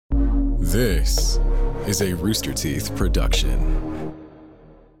This is a Rooster Teeth production.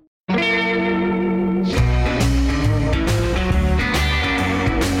 Good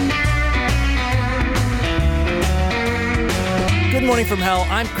morning from hell.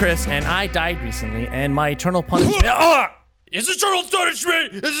 I'm Chris, and I died recently, and my eternal punishment. His eternal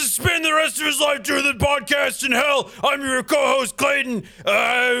punishment is to spend the rest of his life doing the podcast in hell. I'm your co-host, Clayton,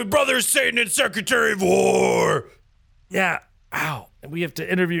 brother of Satan and Secretary of War. Yeah. Ow. We have to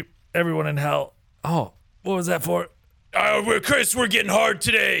interview everyone in hell. Oh, what was that for? Chris, we're getting hard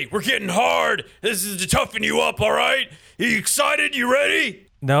today. We're getting hard. This is to toughen you up, all right? You excited? You ready?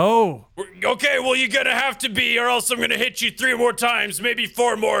 No. Okay, well, you're gonna have to be, or else I'm gonna hit you 3 more times, maybe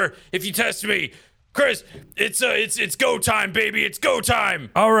 4 more if you test me. Chris, it's go time, baby. It's go time.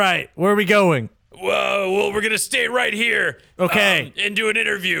 All right. Where are we going? Well, we're gonna stay right here. Okay. And do an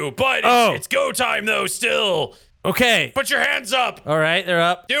interview. But it's go time though. Still. Okay. Put your hands up. All right, they're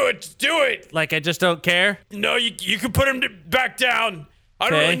up. Do it. Do it. Like I just don't care? No, you can put them back down.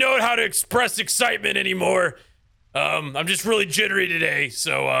 I don't really know how to express excitement anymore. I'm just really jittery today.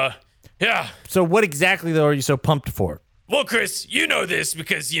 So, yeah. So what exactly, though, are you so pumped for? Well, Chris, you know this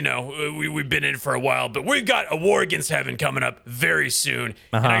because, you know, we've been in it for a while, but we've got a War Against Heaven coming up very soon.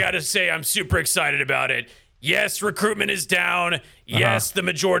 And I got to say, I'm super excited about it. Yes, recruitment is down. Yes, the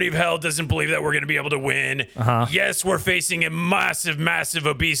majority of hell doesn't believe that we're going to be able to win. Yes, we're facing a massive, massive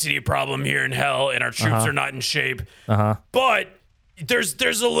obesity problem here in hell, and our troops are not in shape. But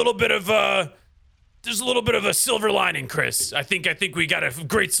there's a little bit of a silver lining, Chris. I think we got a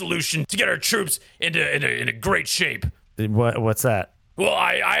great solution to get our troops into great shape. What's that? Well,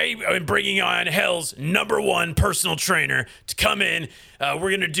 I am bringing on hell's #1 personal trainer to come in. We're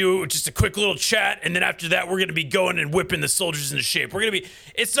going to do just a quick little chat, and then after that, we're going to be going and whipping the soldiers into shape.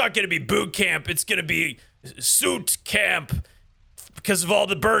 It's not going to be boot camp. It's going to be suit camp because of all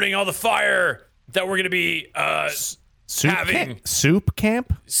the burning, all the fire that we're going to be having. Soup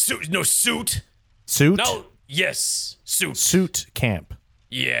camp? Suit. Suit? No, yes, suit. Suit camp.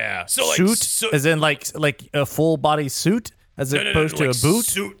 Yeah. So like suit, as in like a full body suit, as opposed to like a boot.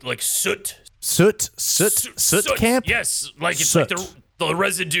 Suit, like soot. Soot camp. Yes, like it's soot. like the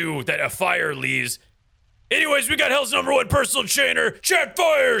residue that a fire leaves. Anyways, we got hell's #1 personal trainer, Chad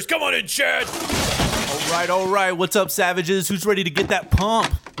Fires. Come on in, Chad. All right. What's up, savages? Who's ready to get that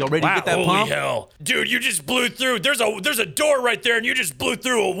pump? Y'all ready to get that Holy pump? hell. Dude, you just blew through. There's a door right there, and you just blew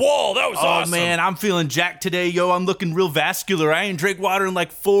through a wall. That was awesome. Oh, man, I'm feeling jacked today, yo. I'm looking real vascular. I ain't drank water in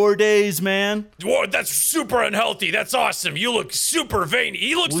like 4 days, man. Whoa, that's super unhealthy. That's awesome. You look super veiny.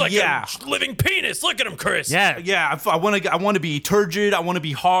 He looks like a living penis. Look at him, Chris. Yeah. I want to be turgid. I want to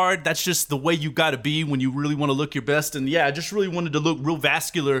be hard. That's just the way you got to be when you really want to look your best. And yeah, I just really wanted to look real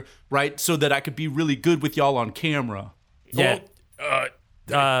vascular, right, so that I could be really good with y'all on camera. Yeah.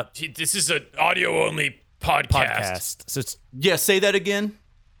 This is an audio-only podcast. So it's say that again.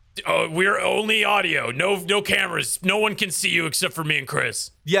 We're only audio. No cameras. No one can see you except for me and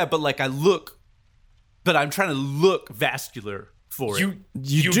Chris. Yeah, but like I'm trying to look vascular for it.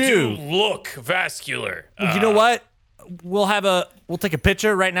 You do look vascular. you know what? We'll take a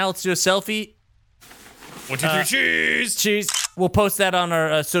picture right now. Let's do a selfie. 1, 2, 3, cheese. Cheese. We'll post that on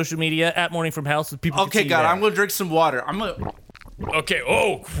our social media at Morning from Hell so people can see Okay, God, that. I'm gonna drink some water. Okay.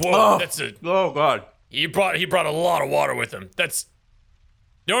 Oh, whoa. Oh, God. He brought a lot of water with him.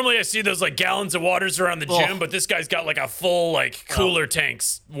 Normally I see those like gallons of waters around the gym, but this guy's got like a full like cooler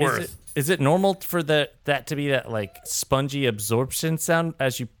tanks worth. Is it normal for that to be that like spongy absorption sound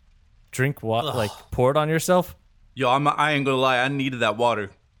as you drink like pour it on yourself? Yo, I ain't gonna lie. I needed that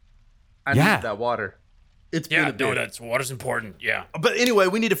water. I needed that water. It's been a bit. That's water's important. Yeah. But anyway,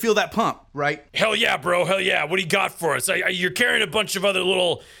 we need to feel that pump, right? Hell yeah, bro. Hell yeah. What do you got for us? You're carrying a bunch of other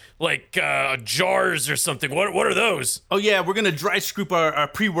little like jars or something. What are those? Oh yeah, we're gonna dry scoop our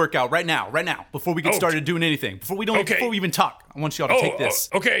pre-workout right now, before we get started doing anything. Before we even talk, I want y'all to take this.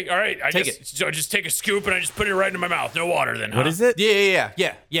 Okay, all right. So I just take a scoop and I just put it right into my mouth. No water then. What is it? Yeah.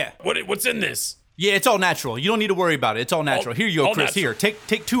 What's in this? Yeah, it's all natural. You don't need to worry about it. It's all natural. Here you go, Chris. Natural. Here,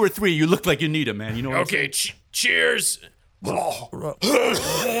 take 2 or 3. You look like you need them, man. You know what I'm saying? Cheers.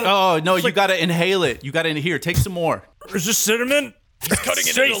 Oh no, you gotta inhale it. You gotta here. Take some more. Is this cinnamon? He's cutting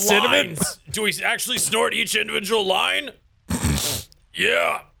it into lines. Do we actually snort each individual line?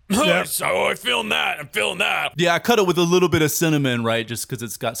 Yeah. So I'm feeling that. Yeah, I cut it with a little bit of cinnamon, right? Just because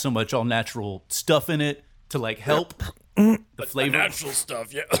it's got so much all natural stuff in it to like help the flavor. Natural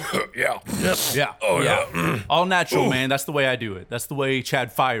stuff, yeah. Yeah. Yeah. Oh, yeah. All natural, man. That's the way I do it. That's the way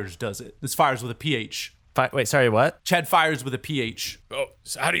Chad Fires does it. It's Fires with a PH. Wait, sorry, what? Chad Fires with a PH. Oh,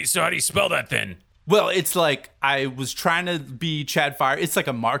 so how do you spell that then? Well, it's like I was trying to be Chad Fire. It's like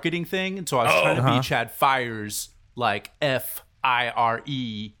a marketing thing, and so I was trying to be Chad Fire's like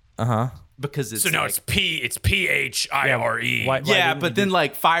F-I-R-E. Because it's So now like, it's P-H-I-R-E. Why yeah, didn't but you then do-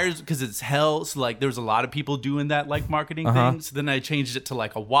 like Fires because it's hell. So like there's a lot of people doing that like marketing thing. So then I changed it to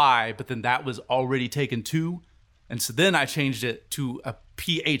like a Y, but then that was already taken too. And so then I changed it to a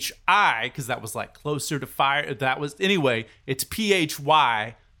P-H-I because that was like closer to Fire. That was anyway. It's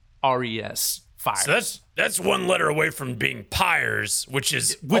P-H-Y-R-E-S. Fire. So that's one letter away from being Pyres, which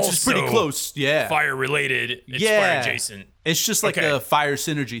is pretty also close. Yeah. fire related. It's Yeah. fire adjacent. It's just like Okay. a fire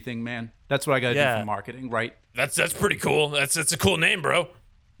synergy thing, man. That's what I gotta do Yeah. for marketing, right? That's pretty cool. That's a cool name, bro.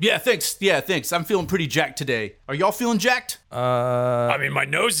 Yeah, thanks. Yeah, thanks. I'm feeling pretty jacked today. Are y'all feeling jacked? I mean, my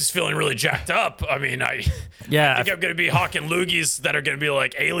nose is feeling really jacked up. I mean, I Yeah, think I'm gonna be hawking loogies that are gonna be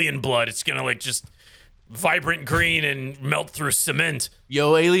like alien blood. It's gonna like just vibrant green and melt through cement.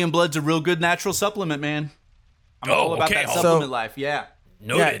 Yo, alien blood's a real good natural supplement, man. I'm all about okay. that So- supplement life. Yeah.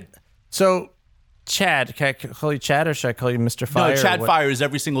 Noted. So, Chad, can I call you Chad or should I call you Mr. Fire? No, or Chad what? fires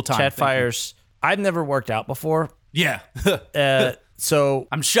every single time. Chad Thank you. Fires. I've never worked out before. Yeah. So,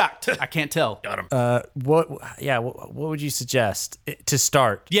 I'm shocked. I can't tell. Got him. what would you suggest to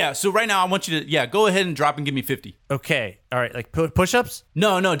start? Yeah, so right now I want you to, go ahead and drop and give me 50. Okay. All right. Like push-ups?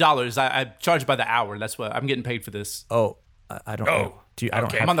 No, dollars. I charge by the hour. That's what I'm getting paid for this. Oh, I don't know. Do you, I don't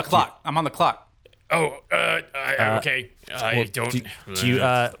okay. have, I'm on the clock. I'm on the clock. Okay. I don't. do you, would you, do you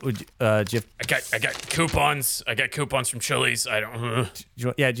have, I got coupons. I got coupons from Chili's. I don't.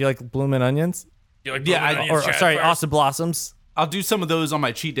 do you like bloomin' onions? You like Yeah, Bloomin' I- Onions, Or Chad sorry, Fires? Austin Blossoms? I'll do some of those on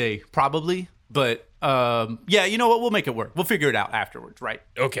my cheat day, probably. But yeah, you know what? We'll make it work. We'll figure it out afterwards, right?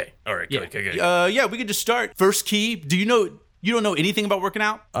 Okay. All right. Yeah. Good. Yeah, we could just start. First key. Do you know you don't know anything about working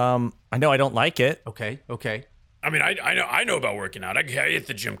out? I know I don't like it. Okay. I mean, I know about working out. I hit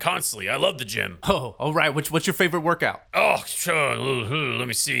the gym constantly. I love the gym. Oh, all right. What's your favorite workout? Oh, sure. Let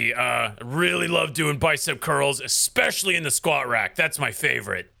me see. Really love doing bicep curls, especially in the squat rack. That's my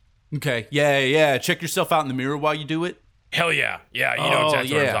favorite. Okay. Yeah. Check yourself out in the mirror while you do it. Hell yeah. Yeah, you know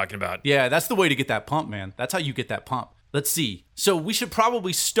exactly what I'm talking about. Yeah, that's the way to get that pump, man. That's how you get that pump. Let's see. So we should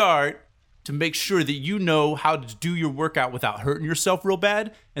probably start to make sure that you know how to do your workout without hurting yourself real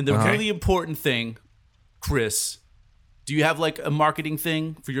bad. And the really important thing, Chris, do you have like a marketing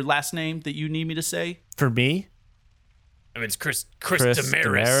thing for your last name that you need me to say? For me, I mean, it's Chris Chris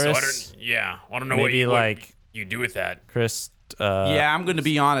Damaris. So Damaris? I don't know what Maybe you, like- you do with that. Chris. Yeah, I'm going to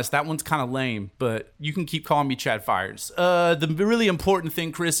be honest. That one's kind of lame, but you can keep calling me Chad Fires. The really important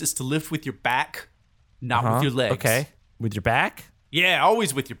thing, Chris, is to lift with your back, not with your legs. Okay. With your back? Yeah,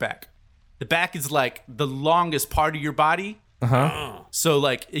 always with your back. The back is like the longest part of your body. So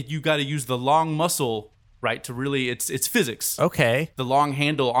like you got to use the long muscle, right? To really, it's physics. Okay. The long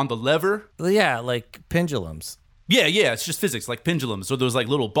handle on the lever. Yeah, like pendulums. Yeah, it's just physics, like pendulums or those like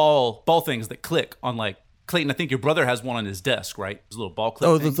little ball things that click on like Clayton. I think your brother has one on his desk, right? Those little ball clip.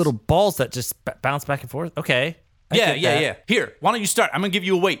 Oh, things. those little balls that just bounce back and forth. Okay. I Yeah. get that. Here, why don't you start? I'm gonna give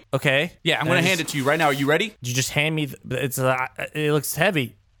you a weight. Okay. Yeah, I'm gonna hand it to you right now. Are you ready? Did you just hand me? It looks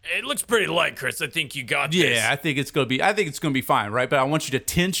heavy. It looks pretty light, Chris. I think you got this. Yeah, I think it's gonna be fine, right? But I want you to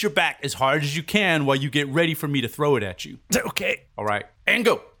tense your back as hard as you can while you get ready for me to throw it at you. Okay. All right, and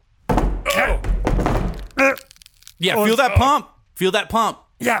go. Oh, Yeah, feel that pump. Feel that pump.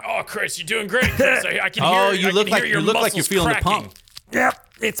 Yeah. oh, Chris, you're doing great, Chris. I can hear. Oh, you I look can like hear your you look like you're muscles feeling cracking. the pump. Yeah.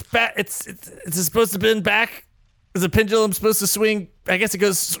 It's back. It's supposed to bend back. Is a pendulum supposed to swing? I guess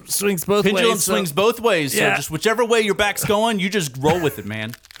it swings both ways. Pendulum so- swings both ways, so Yeah. just whichever way your back's going, you just roll with it,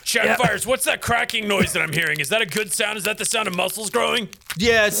 man. Chad Fires, what's that cracking noise that I'm hearing? Is that a good sound? Is that the sound of muscles growing?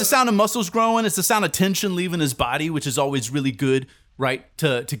 Yeah, it's the sound of muscles growing. It's the sound of tension leaving his body, which is always really good, right?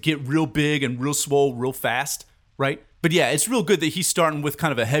 To get real big and real swole real fast, right? But yeah, it's real good that he's starting with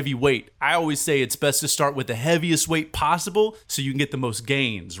kind of a heavy weight. I always say it's best to start with the heaviest weight possible so you can get the most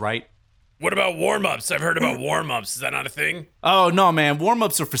gains, right? What about warm-ups? I've heard about warm-ups. Is that not a thing? Oh, no, man.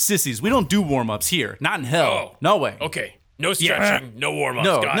 Warm-ups are for sissies. We don't do warm-ups here. Not in hell. Oh. No way. Okay. No stretching, no warm-ups.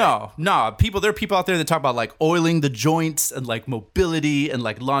 No, Got it. no. There are people out there that talk about like oiling the joints and like mobility and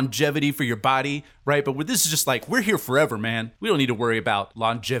like longevity for your body, right? But this is just like, we're here forever, man. We don't need to worry about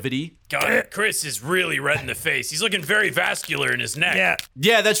longevity. Got it. Chris is really red in the face. He's looking very vascular in his neck. Yeah.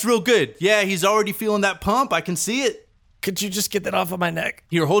 Yeah, that's real good. Yeah, he's already feeling that pump. I can see it. Could you just get that off of my neck?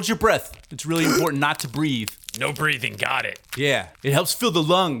 Here, hold your breath. It's really important not to breathe. No breathing. Got it. Yeah, it helps fill the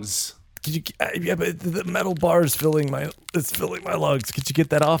lungs. Could you? Yeah, but the metal bar is filling my lungs. Could you get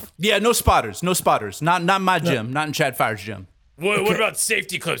that off? Yeah, no spotters. Not in my gym. Not in Chad Fire's gym. What about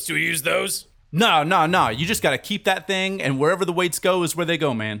safety clips? Do we use those? No. You just got to keep that thing, and wherever the weights go is where they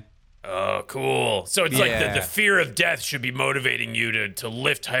go, man. Oh, cool. So it's like Yeah. the fear of death should be motivating you to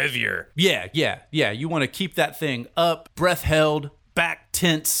lift heavier. Yeah. You want to keep that thing up, breath held, back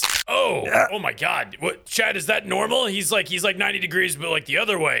tense. Oh my God. What, Chad, is that normal? He's like 90 degrees, but like the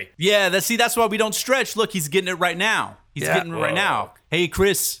other way. Yeah, that's why we don't stretch. Look, he's getting it right now. He's getting it right now. Hey,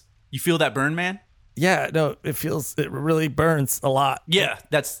 Chris, you feel that burn, man? Yeah, no, it really burns a lot. Yeah,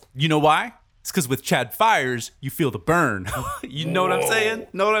 you know why? It's because with Chad Fires, you feel the burn. You know what I'm saying?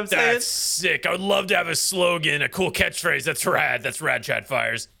 Know what I'm saying? That's sick. I would love to have a slogan, a cool catchphrase. That's rad. That's rad, Chad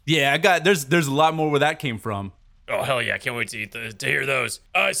Fires. Yeah, there's a lot more where that came from. Oh hell yeah! I can't wait to hear those.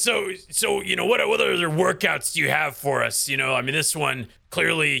 So you know what other workouts do you have for us? You know, I mean, this one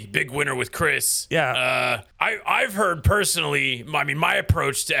clearly big winner with Chris. Yeah. I've heard personally. I mean, my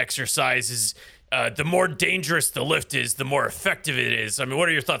approach to exercise is the more dangerous the lift is, the more effective it is. I mean, what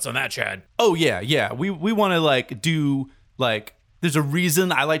are your thoughts on that, Chad? Oh yeah. We want to like do like. There's a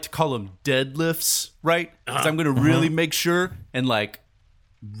reason I like to call them deadlifts, right? Because I'm gonna really make sure and like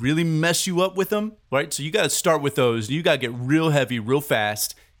really mess you up with them, right? So you got to start with those. You got to get real heavy, real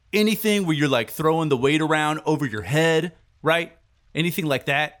fast. Anything where you're like throwing the weight around over your head, right? Anything like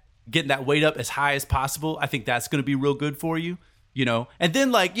that, getting that weight up as high as possible. I think that's going to be real good for you, you know? And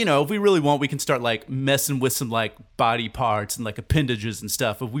then like, you know, if we really want, we can start like messing with some like body parts and like appendages and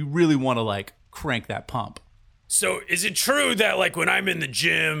stuff if we really want to like crank that pump. So is it true that like when I'm in the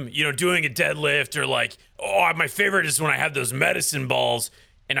gym, you know, doing a deadlift or like, my favorite is when I have those medicine balls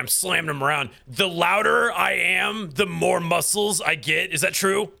and I'm slamming them around, the louder I am, the more muscles I get. Is that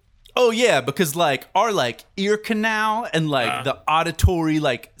true? Oh yeah, because like our like ear canal and like the auditory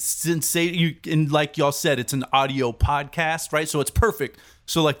like sensation, and like y'all said, it's an audio podcast, right? So it's perfect.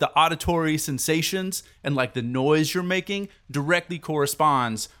 So like the auditory sensations and like the noise you're making directly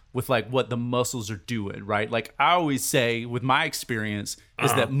corresponds with like what the muscles are doing, right? Like I always say with my experience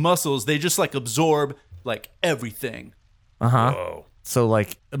is that muscles, they just like absorb like everything. Whoa. So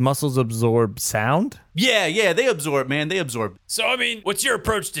like muscles absorb sound? Yeah, they absorb, man. They absorb. So, I mean, what's your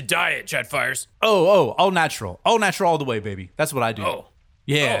approach to diet, Chad Fires? All natural. All natural all the way, baby. That's what I do.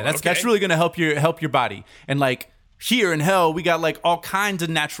 Yeah, that's okay. really gonna help your body. And like here in hell, we got like all kinds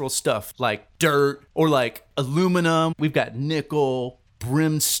of natural stuff, like dirt or like aluminum. We've got nickel,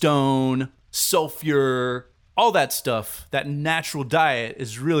 brimstone, sulfur, all that stuff. That natural diet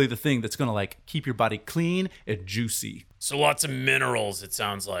is really the thing that's gonna like keep your body clean and juicy. So lots of minerals, it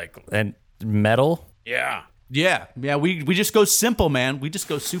sounds like. And metal? Yeah. Yeah, we just go simple, man. We just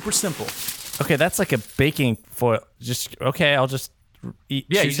go super simple. Okay, that's like a baking foil. I'll just eat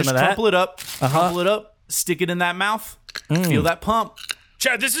Yeah, chew you some just of that. crumple it up, stick it in that mouth, feel that pump.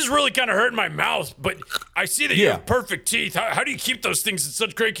 Chad, this is really kind of hurting my mouth, but I see that you have perfect teeth. How do you keep those things in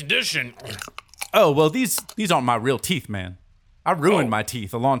such great condition? Oh, well, these aren't my real teeth, man. I ruined my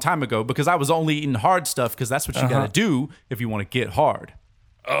teeth a long time ago because I was only eating hard stuff because that's what you gotta do if you want to get hard.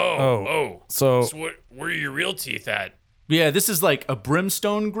 So Where are your real teeth at? Yeah, this is like a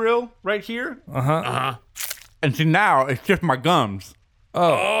brimstone grill right here. And see, now it's just my gums.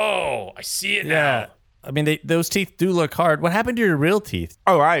 Oh, I see it yeah. now. I mean, those teeth do look hard. What happened to your real teeth?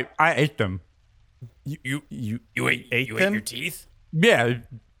 Oh, I ate them. You ate them? your teeth? Yeah,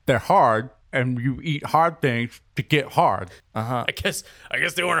 they're hard, and you eat hard things to get hard. I guess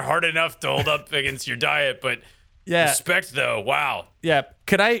they weren't hard enough to hold up against your diet, but Yeah. respect though. Wow. Yeah.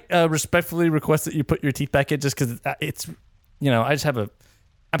 Could I respectfully request that you put your teeth back in just because it's, I just have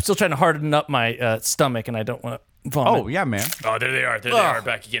I'm still trying to harden up my stomach and I don't want to vomit. Oh, yeah, man. Oh, there they are. There they are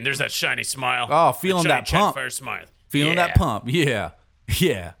back again. There's that shiny smile. Oh, feeling shiny that pump. Chad Fire smile. Feeling Yeah. that pump. Yeah.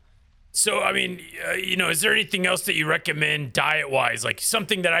 Yeah. So, I mean, is there anything else that you recommend diet-wise? Like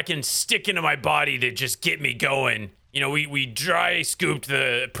something that I can stick into my body to just get me going? You know, we dry scooped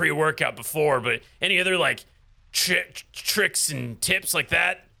the pre-workout before, but any other like tricks and tips like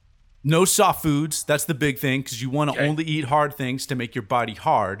that? No soft foods. That's the big thing because you want to only eat hard things to make your body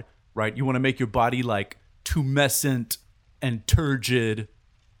hard, right? You want to make your body like tumescent and turgid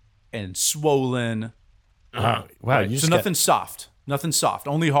and swollen. Wow. Right? You So just nothing soft. Nothing soft.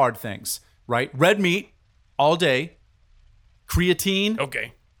 Only hard things, right? Red meat all day. Creatine.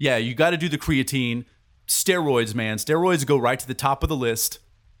 Okay. Yeah, you got to do the creatine. Steroids, man. Steroids go right to the top of the list.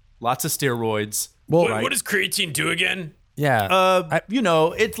 Lots of steroids. What does creatine do again? Yeah.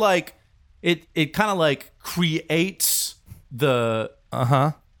 It's like it kind of like creates the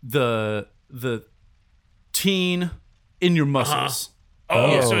teen in your muscles.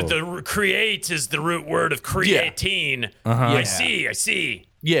 Oh, so the create is the root word of creatine. I see.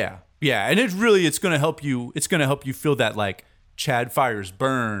 Yeah. And it's going to help you. It's going to help you feel that like Chad Fires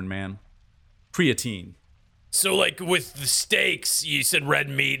burn, man. Creatine. So, like with the steaks, you said red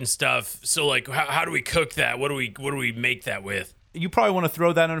meat and stuff. So, like, how do we cook that? What do we make that with? You probably want to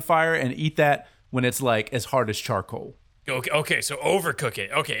throw that on fire and eat that when it's like as hard as charcoal. Okay, so overcook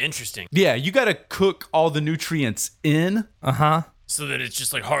it. Okay, interesting. Yeah, you got to cook all the nutrients in. So that it's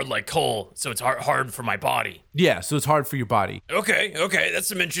just like hard like coal. So it's hard for my body. Yeah, so it's hard for your body. Okay, that's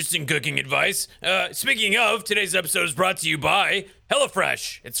some interesting cooking advice. Speaking of, today's episode is brought to you by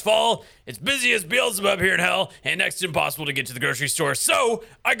HelloFresh. It's fall, it's busy as Beelzebub here in hell, and next to impossible to get to the grocery store. So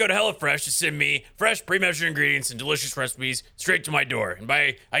I go to HelloFresh to send me fresh, pre-measured ingredients and delicious recipes straight to my door. And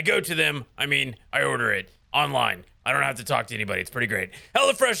by I go to them, I mean I order it online. I don't have to talk to anybody. It's pretty great.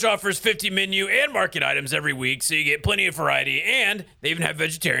 HelloFresh offers 50 menu and market items every week, so you get plenty of variety, and they even have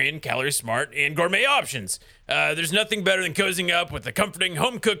vegetarian, calorie smart, and gourmet options. There's nothing better than cozying up with a comforting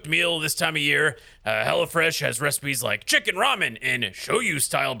home-cooked meal this time of year. HelloFresh has recipes like chicken ramen in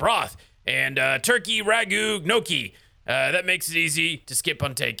shoyu-style broth and turkey ragu gnocchi. That makes it easy to skip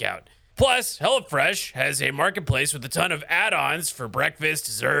on takeout. Plus, HelloFresh has a marketplace with a ton of add-ons for breakfast,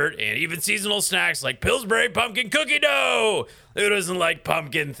 dessert, and even seasonal snacks like Pillsbury pumpkin cookie dough. Who doesn't like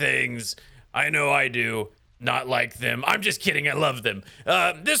pumpkin things? I know I do. Not like them. I'm just kidding. I love them.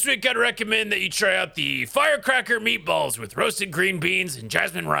 This week, I'd recommend that you try out the firecracker meatballs with roasted green beans and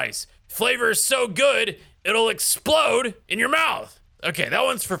jasmine rice. Flavor is so good, it'll explode in your mouth. Okay, that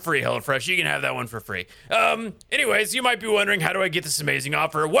one's for free, HelloFresh. You can have that one for free. Anyways, you might be wondering, how do I get this amazing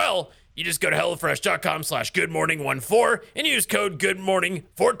offer? Well, you just go to HelloFresh.com/GoodMorning14 and use code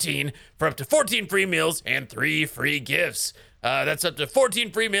GoodMorning14 for up to 14 free meals and 3 free gifts. That's up to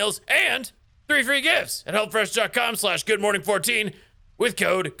 14 free meals and 3 free gifts at HelloFresh.com/GoodMorning14 with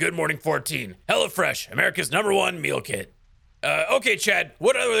code GoodMorning14. HelloFresh, America's #1 meal kit. Okay, Chad,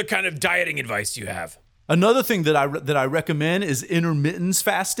 what other kind of dieting advice do you have? Another thing that I recommend is intermittent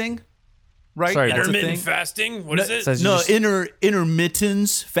fasting. Right? Sorry, That's a Intermittent thing. fasting? What is it? Says- No, just-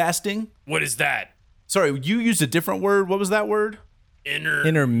 intermittent fasting. What is that? Sorry, you used a different word. What was that word?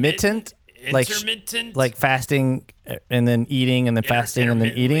 Intermittent, like Intermittent? like fasting and then eating and then fasting and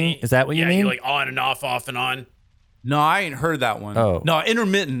then eating. Intermittently? Is that what you Yeah, mean? you like on and off and on. No, I ain't heard that one. Oh. No,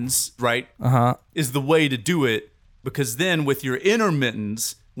 intermittence, right, is the way to do it, because then with your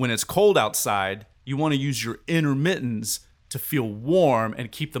intermittence, when it's cold outside, you want to use your intermittence to feel warm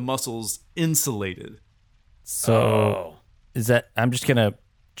and keep the muscles insulated. So is that, I'm just gonna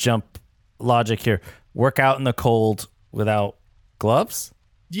jump logic here. Work out in the cold without gloves?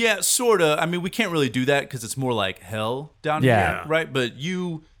 Yeah, sort of. I mean, we can't really do that because it's more like hell down Yeah. here, right? But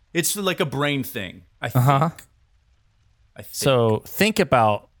it's like a brain thing, I think. I think. So think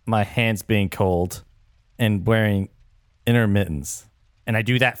about my hands being cold and wearing intermittents. And I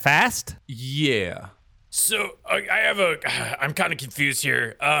do that fast? Yeah. So I'm kind of confused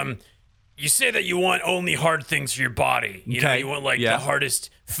here. You say that you want only hard things for your body. You know, Okay. you want like Yeah. the hardest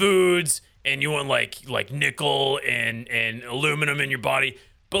foods, and you want like nickel and aluminum in your body.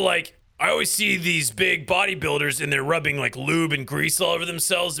 But like, I always see these big bodybuilders and they're rubbing like lube and grease all over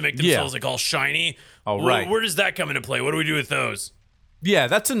themselves to make themselves like all shiny. Oh, right. Where does that come into play? What do we do with those? Yeah,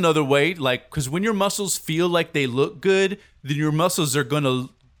 that's another way. Like, because when your muscles feel like they look good, then your muscles are going to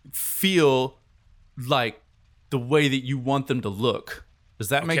feel like the way that you want them to look. Does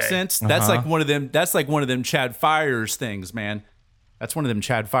that make Okay. sense? That's like one of them. That's like one of them Chad Fires things, man. That's one of them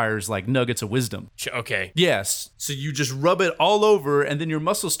Chad Fires like nuggets of wisdom. Okay. Yes. So you just rub it all over, and then your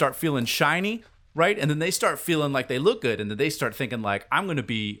muscles start feeling shiny, right? And then they start feeling like they look good, and then they start thinking like, I'm going to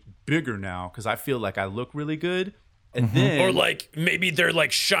be bigger now because I feel like I look really good. And then, Or like maybe they're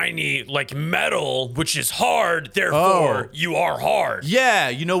like shiny, like metal, which is hard. Therefore, you are hard. yeah,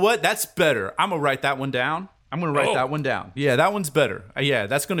 you know what? That's better. I'm gonna write that one down. I'm gonna write Oh. that one down. Yeah, that one's better. Yeah,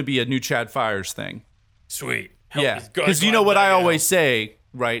 that's gonna be a new Chad Fires thing. Sweet. Yeah, Go- because go you know ahead, what let I me know. always say,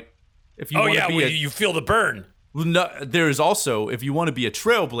 right? If you Oh want yeah, to be well, you feel the burn. no, there's also if you want to be a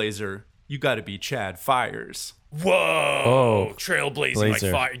trailblazer, you got to be Chad Fires. Whoa. Trailblazing like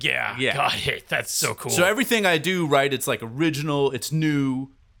Blazer. fire. Yeah. Yeah. Got it. That's so cool. So everything I do, right? It's like original. It's new,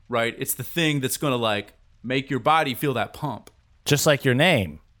 right? It's the thing that's gonna like make your body feel that pump. Just like your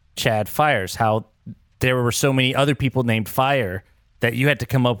name, Chad Fires, how there were so many other people named Fire that you had to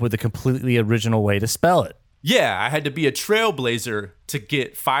come up with a completely original way to spell it. Yeah, I had to be a trailblazer to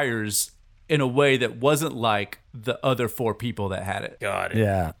get Fires in a way that wasn't like the other 4 people that had it. Got it.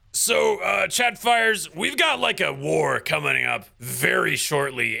 Yeah. So, Chad Fires, we've got like a war coming up very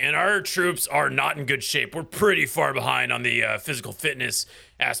shortly, and our troops are not in good shape. We're pretty far behind on the physical fitness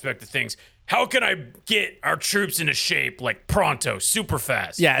aspect of things. How can I get our troops into shape like pronto, super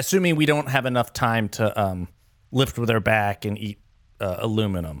fast? Yeah, assuming we don't have enough time to lift with our back and eat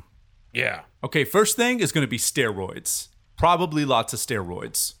aluminum. Yeah. Okay, first thing is going to be steroids. Probably lots of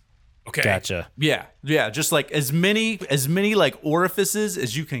steroids. Okay. Gotcha. Yeah, just like as many like orifices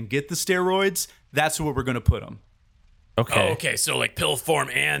as you can get the steroids, that's where we're going to put them. Okay. Oh, okay. So like pill form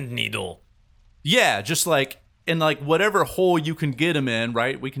and needle. Yeah, just like in like whatever hole you can get them in,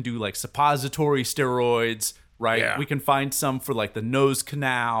 right? We can do like suppository steroids, right? Yeah. We can find some for like the nose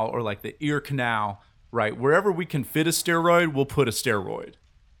canal or like the ear canal, right? Wherever we can fit a steroid, we'll put a steroid.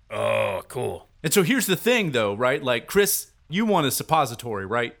 Oh, cool. And so here's the thing though, right? Like Chris, you want a suppository,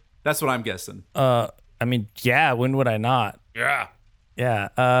 right? That's what I'm guessing. I mean, yeah. When would I not? Yeah. Yeah.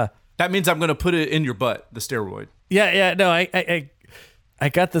 That means I'm going to put it in your butt, the steroid. Yeah. No, I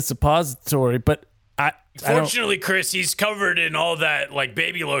got the suppository, but I don't. Fortunately, Chris, he's covered in all that like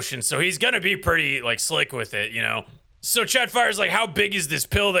baby lotion, so he's gonna be pretty like slick with it, you know. So Chatfire's like, how big is this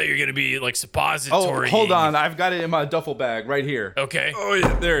pill that you're gonna be like suppository? Oh, hold on. I've got it in my duffel bag right here. Okay. Oh,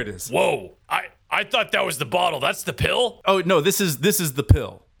 yeah, there it is. Whoa. I thought that was the bottle. That's the pill? Oh, no, this is the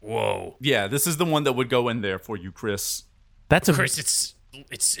pill. Whoa. Yeah, this is the one that would go in there for you, Chris. That's a Chris,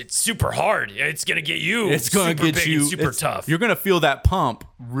 it's super hard. It's gonna get you. It's going to super get big you and super tough. You're going to feel that pump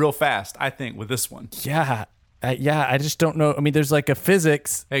real fast, I think, with this one. yeah. I just don't know. I mean, there's like a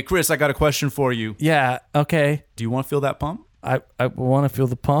physics. Hey, Chris, I got a question for you. Yeah. Okay. Do you want to feel that pump? I want to feel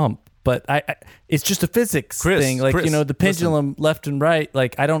the pump, but I it's just a physics Chris, thing. Like, Chris, you know, the pendulum left and right.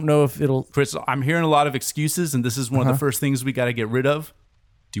 Like, I don't know if it'll. Chris, I'm hearing a lot of excuses, and this is one of the first things we got to get rid of.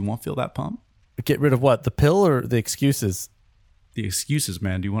 Do you want to feel that pump? Get rid of what? The pill or the excuses? The excuses,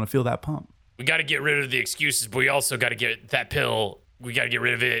 man. Do you want to feel that pump? We got to get rid of the excuses, but we also got to get that pill. We got to get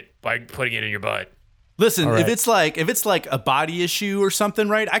rid of it by putting it in your butt. Listen, All right. if it's like a body issue or something,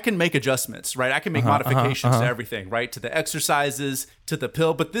 right? I can make adjustments, right? I can make modifications to everything, right? To the exercises, to the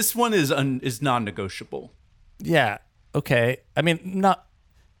pill, but this one is non-negotiable. Yeah. Okay. I mean,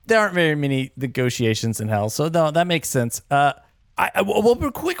 there aren't very many negotiations in hell, so no, that makes sense.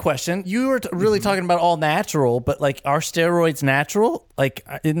 Well, quick question. You were really talking about all natural, but like, are steroids natural? Like,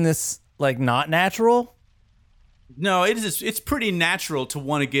 isn't this like not natural? No, it's pretty natural to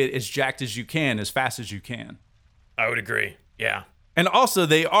want to get as jacked as you can, as fast as you can. I would agree. Yeah. And also,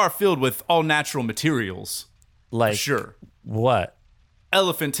 they are filled with all natural materials. Like, For sure. what?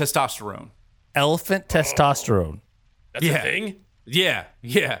 Elephant testosterone. Elephant testosterone. That's a thing? Yeah.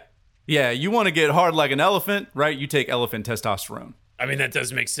 You want to get hard like an elephant, right? You take elephant testosterone. I mean, that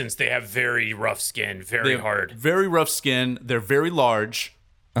does make sense. They have very rough skin, very hard. Very rough skin. They're very large,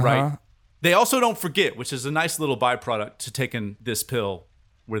 right? They also don't forget, which is a nice little byproduct to taking this pill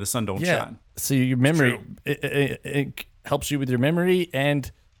where the sun don't shine. So your memory, it helps you with your memory and.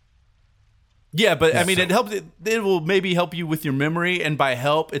 Yeah, but I mean, it helps. It will maybe help you with your memory, and by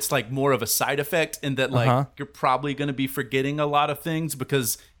help, it's like more of a side effect in that, like, you're probably going to be forgetting a lot of things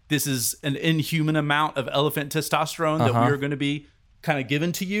because this is an inhuman amount of elephant testosterone that we are going to be kind of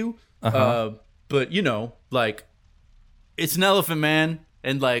given to you. But you know, like, it's an elephant, man,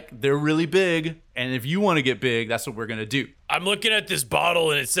 and like they're really big, and if you want to get big, that's what we're going to do. I'm looking at this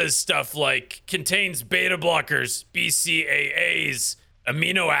bottle and it says stuff like contains beta blockers, BCAAs,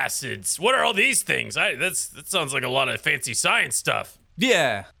 amino acids. What are all these things? That sounds like a lot of fancy science stuff.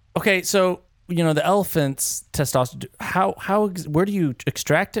 Yeah. Okay, so you know the elephant's testosterone. Where do you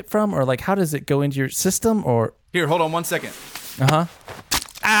extract it from, or like how does it go into your system? Or Here, hold on 1 second.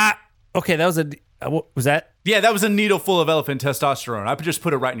 Okay, that was what was that? Yeah, that was a needle full of elephant testosterone. I just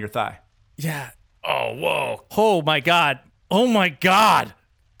put it right in your thigh. Yeah. Oh, whoa. Oh my god. Oh my god.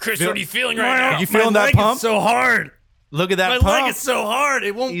 Chris, what are you feeling right now? You feeling my that leg pump? Is so hard. Look at that My pump. leg is so hard.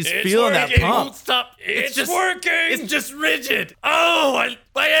 It won't. He's It's feeling that working. It pump. won't stop. It's just working. It's just rigid. Oh, my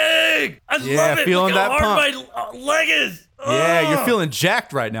leg. I Yeah, love it. feeling Look how that hard my leg is. Yeah, you're Oh. feeling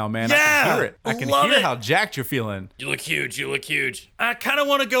jacked right now, man. I Yeah, can hear it. I can love hear it. how jacked you're feeling. You look huge. You look huge. I kind of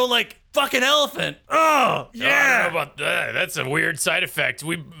want to go like fucking elephant. Oh, I don't know yeah. about that. That's a weird side effect.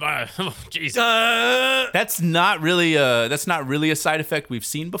 Jeez. That's not really a side effect we've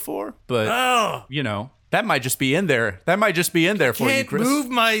seen before, but Oh, you know, that might just be in there. That might just be in there for you, can't Chris. move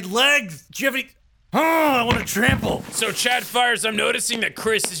my legs. Do you have any? Oh, I want to trample. So, Chad Fires, I'm noticing that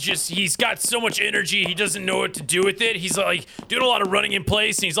Chris he's got so much energy, he doesn't know what to do with it. He's like doing a lot of running in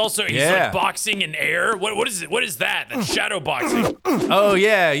place, and he's Yeah. like boxing in air. What is it? What is that? That's shadow boxing. Oh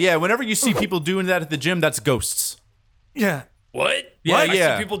yeah. Whenever you see people doing that at the gym, that's ghosts. Yeah. What? Yeah, I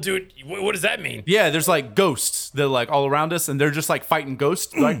yeah. see people do it. What does that mean? Yeah, there's like ghosts. They're like all around us, and they're just like fighting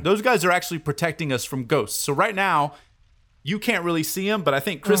ghosts. Like those guys are actually protecting us from ghosts. So right now, you can't really see them, but I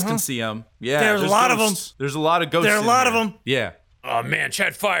think Chris can see them. Yeah, There's a lot of ghosts. There's a lot of ghosts. There are a in lot of there. them. Yeah. Oh man,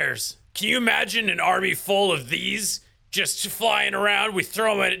 Chad Fires. Can you imagine an army full of these just flying around. We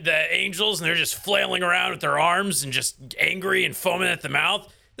throw them at the angels, and they're just flailing around with their arms and just angry and foaming at the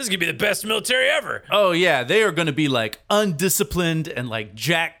mouth. This is gonna be the best military ever. Oh yeah, they are gonna be like undisciplined and like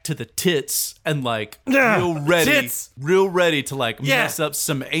jacked to the tits and like real ready to like mess up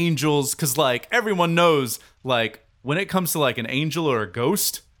some angels. Cause like everyone knows, like when it comes to like an angel or a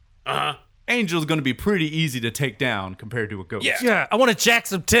ghost, angel's gonna be pretty easy to take down compared to a ghost. Yeah, I want to jack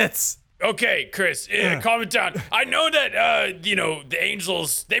some tits. Okay, Chris, calm it down. I know that, the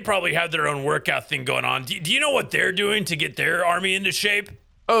Angels, they probably have their own workout thing going on. Do you know what they're doing to get their army into shape?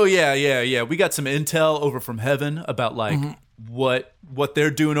 Oh, yeah. We got some intel over from heaven about, like, what they're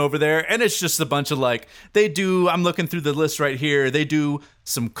doing over there. And it's just a bunch of, like, I'm looking through the list right here. They do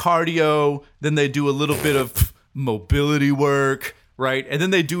some cardio. Then they do a little bit of mobility work, right? And then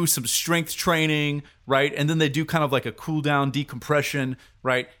they do some strength training, right? And then they do kind of like a cool down decompression,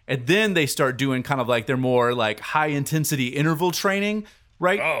 right? And then they start doing kind of like their more like high intensity interval training,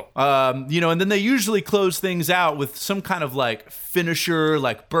 right? And then they usually close things out with some kind of like finisher,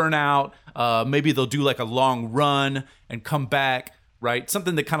 like burnout. Maybe they'll do like a long run and come back, right?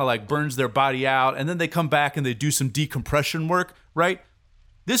 Something that kind of like burns their body out. And then they come back and they do some decompression work, right?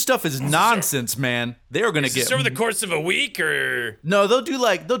 This stuff is nonsense, man. They are going to get over the course of a week, or no? They'll do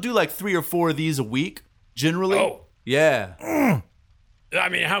like 3 or 4 of these a week, generally. Oh, yeah. I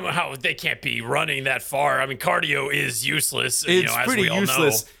mean, how they can't be running that far. I mean, cardio is useless. It's as pretty we all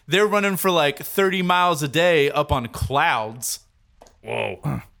useless. know. They're running for like 30 miles a day up on clouds. Whoa.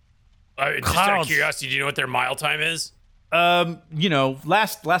 Just out of curiosity, do you know what their mile time is?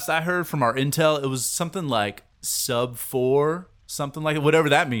 Last I heard from our intel, it was something like sub 4. Something like it, whatever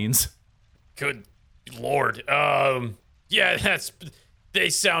that means. Good Lord. Yeah, they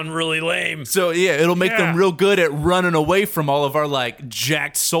sound really lame. So yeah, it'll make them real good at running away from all of our like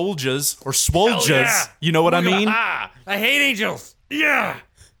jacked soldiers or swoljas. Yeah. You know what I mean? I hate angels. Yeah.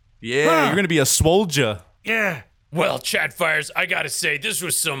 Yeah, you're gonna be a swolja. Yeah. Well, Chad Fires, I gotta say, this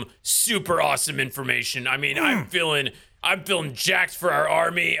was some super awesome information. I mean, I'm feeling jacked for our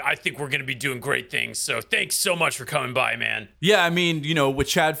army. I think we're gonna be doing great things. So thanks so much for coming by, man. Yeah, I mean, with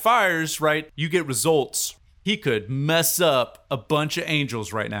Chad Fires, right? You get results. He could mess up a bunch of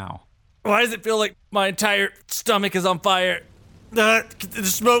angels right now. Why does it feel like my entire stomach is on fire? The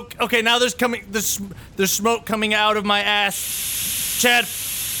smoke. Okay, now there's smoke coming out of my ass. Chad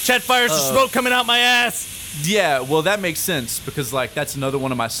Fires, the smoke coming out my ass. Yeah, well, that makes sense because like that's another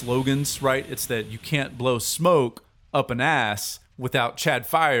one of my slogans, right? It's that you can't blow smoke up an ass without Chad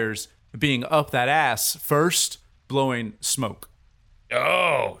Fires being up that ass first, blowing smoke.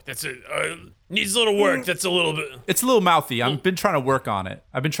 Oh, that's needs a little work. That's a little bit. It's a little mouthy. I've been trying to work on it.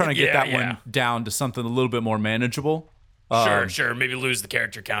 I've been trying to get that one down to something a little bit more manageable. Sure. Maybe lose the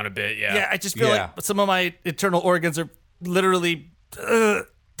character count a bit. Yeah. Yeah, I just feel like some of my internal organs are literally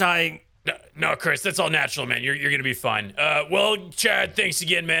dying. No, Chris, that's all natural, man. You're gonna be fine. Well, Chad, thanks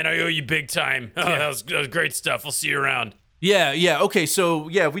again, man. I owe you big time. That was great stuff. We'll see you around. Yeah. Okay, so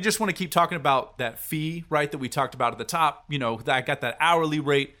we just want to keep talking about that fee, right? That we talked about at the top. I got that hourly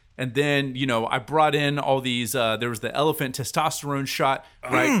rate, and then I brought in all these. There was the elephant testosterone shot,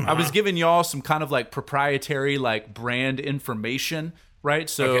 right? I was giving y'all some kind of like proprietary like brand information, right?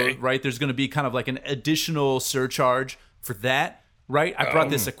 So right, there's going to be kind of like an additional surcharge for that. Right, I brought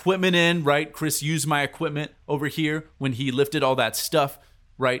this equipment in. Right, Chris used my equipment over here when he lifted all that stuff.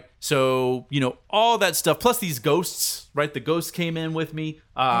 Right, so all that stuff plus these ghosts. Right, the ghost came in with me,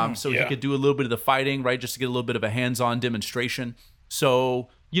 so he could do a little bit of the fighting. Right, just to get a little bit of a hands-on demonstration. So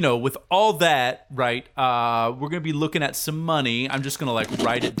with all that, right, we're gonna be looking at some money. I'm just gonna like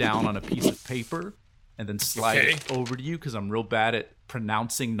write it down on a piece of paper and then slide it over to you because I'm real bad at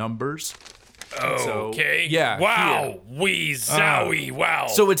pronouncing numbers. Okay. Yeah. Wow. Wee zowie. Wow.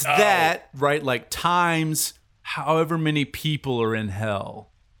 So it's that, right? Like times however many people are in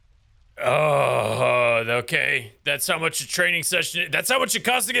hell. Okay. That's how much a training session. That's how much it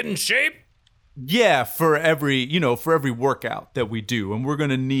costs to get in shape. Yeah, for every workout that we do, and we're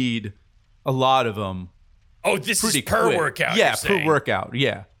gonna need a lot of them. Oh, this is per quick. workout. Yeah, per workout.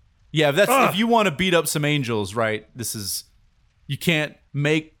 Yeah. If you want to beat up some angels, right? You can't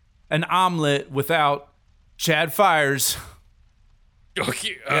make an omelet without Chad Fires.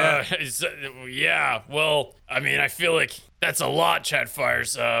 Okay. Well, I mean, I feel like that's a lot, Chad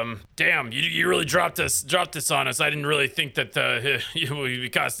Fires. Damn, you really dropped this on us. I didn't really think that you would be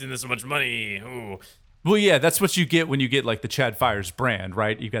costing this much money. Ooh. Well, yeah, that's what you get when you get like the Chad Fires brand,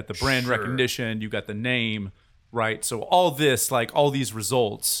 right? You got the brand recognition, you got the name, right? So all these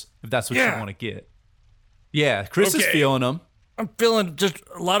results, if that's what you want to get. Yeah, Chris is feeling them. I'm feeling just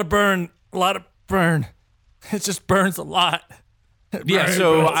a lot of burn. It just burns a lot. Yeah,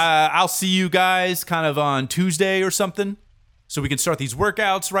 so I'll see you guys kind of on Tuesday or something, so we can start these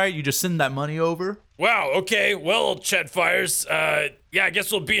workouts, right? You just send that money over. Wow, okay. Well, Chad Fires, yeah, I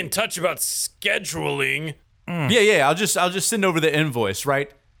guess we'll be in touch about scheduling. Yeah, I'll just send over the invoice,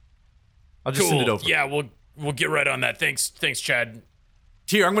 right? I'll just send it over. Yeah, we'll get right on that. Thanks, Chad.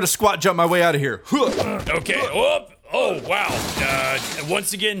 Here, I'm gonna squat jump my way out of here. Okay. Oh, wow.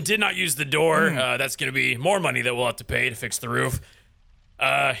 Once again, did not use the door. That's gonna be more money that we'll have to pay to fix the roof.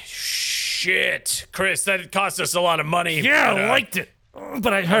 Shit. Chris, that cost us a lot of money. Yeah, but, I liked it.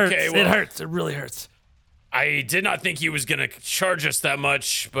 But it hurts. Okay, well, it hurts. It really hurts. I did not think he was gonna charge us that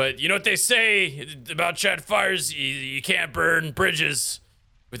much, but you know what they say about Chad Fires? You can't burn bridges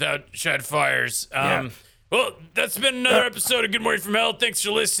without Chad Fires. Well, that's been another episode of Good Morning from Hell. Thanks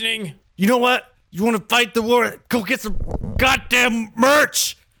for listening. You know what? You want to fight the war? Go get some goddamn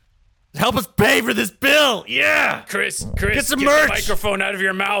merch. Help us pay for this bill. Yeah. Chris, get some get merch. the microphone out of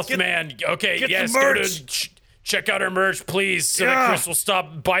your mouth, man. Okay, get yes, some go merch. to check out our merch, please, so that Chris will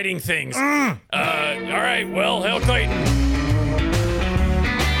stop biting things. All right, well, Hell Clayton.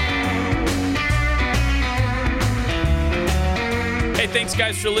 Hey, thanks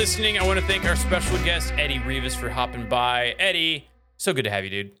guys for listening. I want to thank our special guest, Eddie Rivas, for hopping by. Eddie, so good to have you,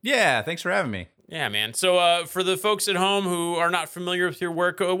 dude. Yeah, thanks for having me. Yeah, man. So for the folks at home who are not familiar with your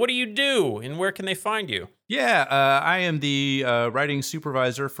work, what do you do and where can they find you? Yeah, I am the writing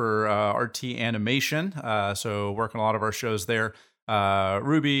supervisor for RT Animation, so work on a lot of our shows there.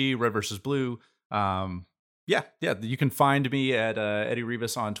 Ruby, Red vs. Blue. Yeah, you can find me at Eddie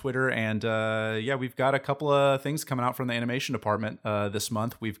Rivas on Twitter. And yeah, we've got a couple of things coming out from the animation department this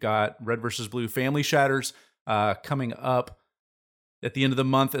month. We've got Red vs. Blue Family Shatters coming up at the end of the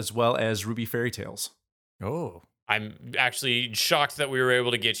month, as well as Ruby Fairy Tales. Oh. I'm actually shocked that we were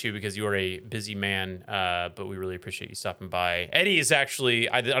able to get you because you are a busy man, but we really appreciate you stopping by. Eddie is actually,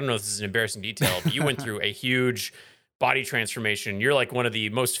 I don't know if this is an embarrassing detail, but you went through a huge body transformation. You're like one of the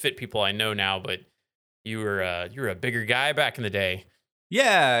most fit people I know now, but you were a bigger guy back in the day.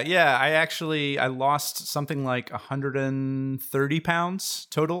 Yeah. I lost something like 130 pounds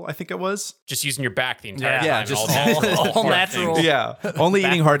total, I think it was. Just using your back the entire time. Yeah, just all natural. Yeah, only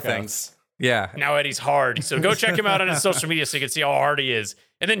eating hard workouts. things. Yeah. Now Eddie's hard. So go check him out on his social media so you can see how hard he is.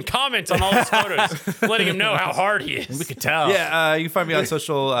 And then comment on all his photos, letting him know how hard he is. We could tell. Yeah, you can find me on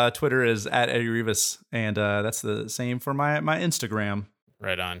social. Twitter is at Eddie Rivas, and that's the same for my Instagram.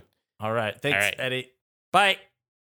 Right on. All right. Thanks, All right. Eddie. Bye.